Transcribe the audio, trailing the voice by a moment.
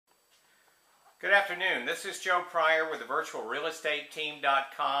Good afternoon. This is Joe Pryor with the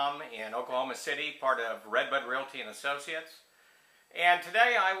virtualrealestateteam.com in Oklahoma City, part of Redbud Realty and Associates. And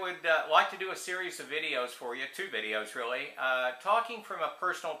today I would like to do a series of videos for you, two videos really, talking from a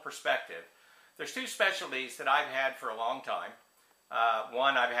personal perspective. There's two specialties that I've had for a long time.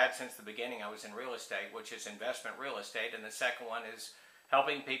 One I've had since the beginning I was in real estate, which is investment real estate, and the second one is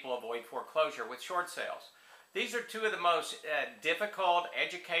helping people avoid foreclosure with short sales. These are two of the most difficult,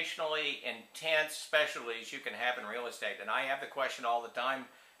 educationally intense specialties you can have in real estate. And I have the question all the time,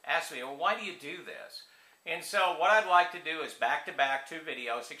 ask me, well, why do you do this? And so what I'd like to do is back-to-back two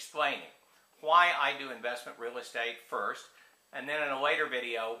videos explaining why I do investment real estate first, and then in a later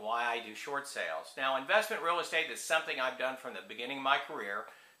video, why I do short sales. Now, investment real estate is something I've done from the beginning of my career,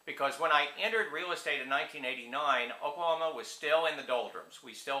 because when I entered real estate in 1989, Oklahoma was still in the doldrums.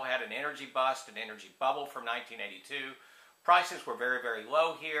 We still had an energy bust, an energy bubble from 1982. Prices were very, very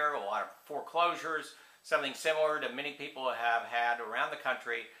low here, a lot of foreclosures, something similar to many people have had around the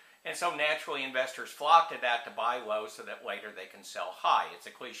country. And so naturally investors flock to that to buy low so that later they can sell high. It's a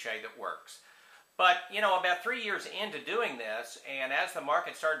cliche that works. But, you know, about 3 years into doing this, and as the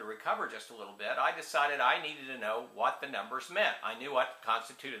market started to recover just a little bit, I decided I needed to know what the numbers meant. I knew what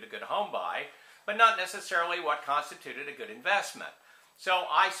constituted a good home buy, but not necessarily what constituted a good investment. So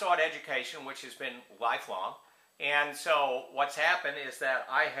I sought education, which has been lifelong. And so what's happened is that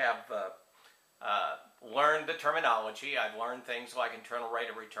I have learned the terminology. I've learned things like internal rate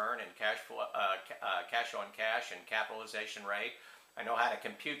of return and cash on cash and capitalization rate. I know how to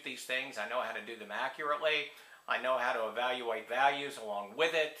compute these things. I know how to do them accurately. I know how to evaluate values along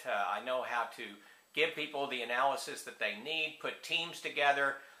with it. I know how to give people the analysis that they need, put teams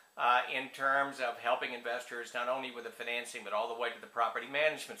together in terms of helping investors not only with the financing but all the way to the property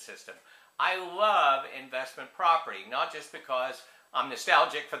management system. I love investment property, not just because I'm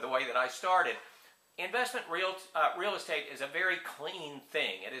nostalgic for the way that I started. Investment real estate is a very clean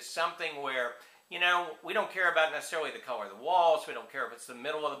thing. It is something where, you know, we don't care about necessarily the color of the walls. We don't care if it's the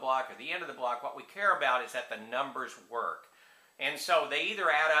middle of the block or the end of the block. What we care about is that the numbers work. And so they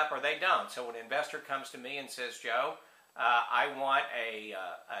either add up or they don't. So when an investor comes to me and says, Joe, I want a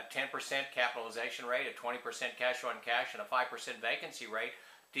 10% capitalization rate, a 20% cash on cash, and a 5% vacancy rate,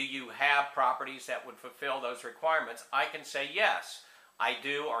 do you have properties that would fulfill those requirements? I can say yes, I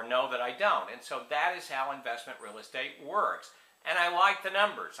do, or no, that I don't. And so that is how investment real estate works. And I like the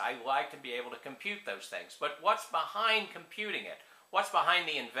numbers. I like to be able to compute those things. But what's behind computing it? What's behind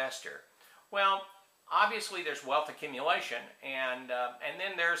the investor? Well, obviously there's wealth accumulation, and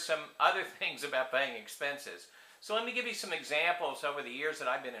then there's some other things about paying expenses. So let me give you some examples over the years that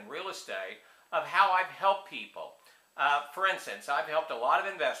I've been in real estate of how I've helped people. For instance, I've helped a lot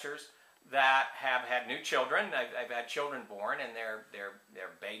of investors that have had new children. I've had children born, and they're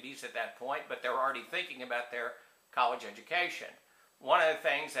babies at that point, but they're already thinking about their college education. One of the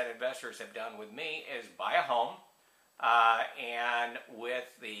things that investors have done with me is buy a home and with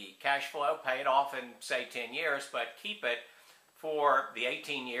the cash flow pay it off in say 10 years, but keep it for the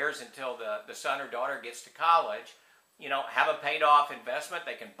 18 years until the son or daughter gets to college. You know, have a paid off investment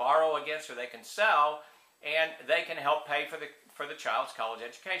they can borrow against or they can sell, and they can help pay for the child's college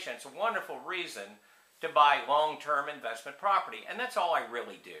education. It's a wonderful reason to buy long-term investment property, and that's all I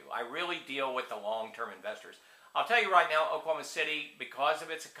really do. I really deal with the long-term investors. I'll tell you right now, Oklahoma City, because of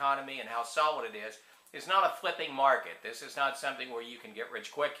its economy and how solid it is not a flipping market. This is not something where you can get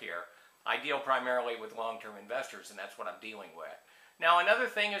rich quick here. I deal primarily with long-term investors, and that's what I'm dealing with. Now, another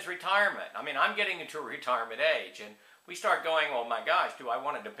thing is retirement. I mean, I'm getting into a retirement age, and we start going, well, my gosh, do I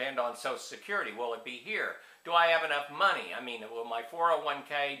want to depend on Social Security? Will it be here? Do I have enough money? I mean, will my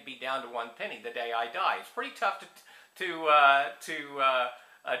 401k be down to 1 penny the day I die? It's pretty tough to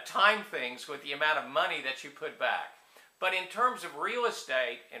time things with the amount of money that you put back. But in terms of real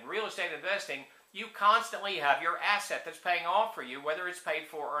estate and real estate investing, you constantly have your asset that's paying off for you, whether it's paid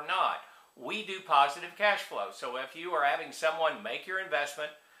for or not. We do positive cash flow. So if you are having someone make your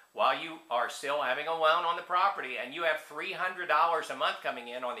investment while you are still having a loan on the property and you have $300 a month coming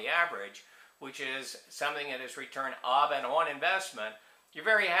in on the average, which is something that is return of and on investment, you're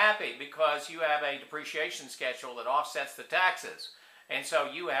very happy because you have a depreciation schedule that offsets the taxes. And so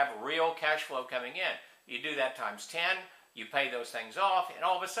you have real cash flow coming in. You do that times 10, you pay those things off, and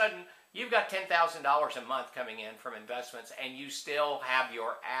all of a sudden, you've got $10,000 a month coming in from investments, and you still have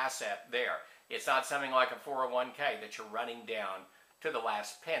your asset there. It's not something like a 401k that you're running down to the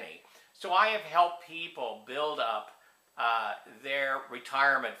last penny. So I have helped people build up their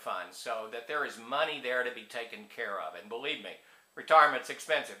retirement funds so that there is money there to be taken care of. And believe me, retirement's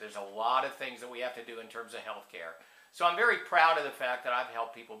expensive. There's a lot of things that we have to do in terms of health care. So I'm very proud of the fact that I've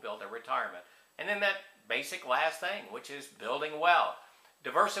helped people build their retirement. And then that basic last thing, which is building wealth.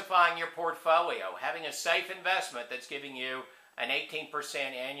 Diversifying your portfolio, having a safe investment that's giving you an 18%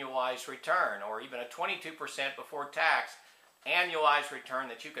 annualized return, or even a 22% before tax annualized return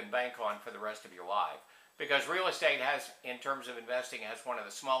that you can bank on for the rest of your life. Because real estate has, in terms of investing, has one of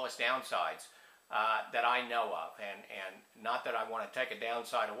the smallest downsides that I know of. And not that I want to take a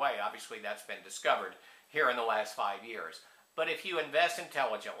downside away. Obviously, that's been discovered here in the last 5 years. But if you invest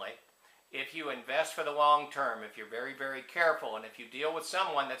intelligently, if you invest for the long term, if you're very, very careful, and if you deal with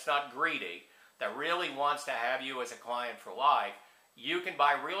someone that's not greedy, that really wants to have you as a client for life, you can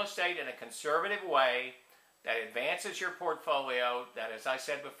buy real estate in a conservative way that advances your portfolio, that, as I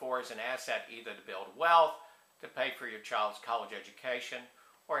said before, is an asset either to build wealth, to pay for your child's college education,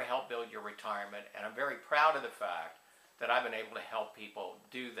 or to help build your retirement. And I'm very proud of the fact that I've been able to help people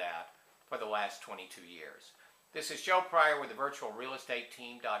do that for the last 22 years. This is Joe Pryor with the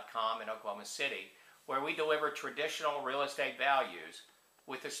virtualrealestateteam.com in Oklahoma City, where we deliver traditional real estate values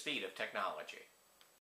with the speed of technology.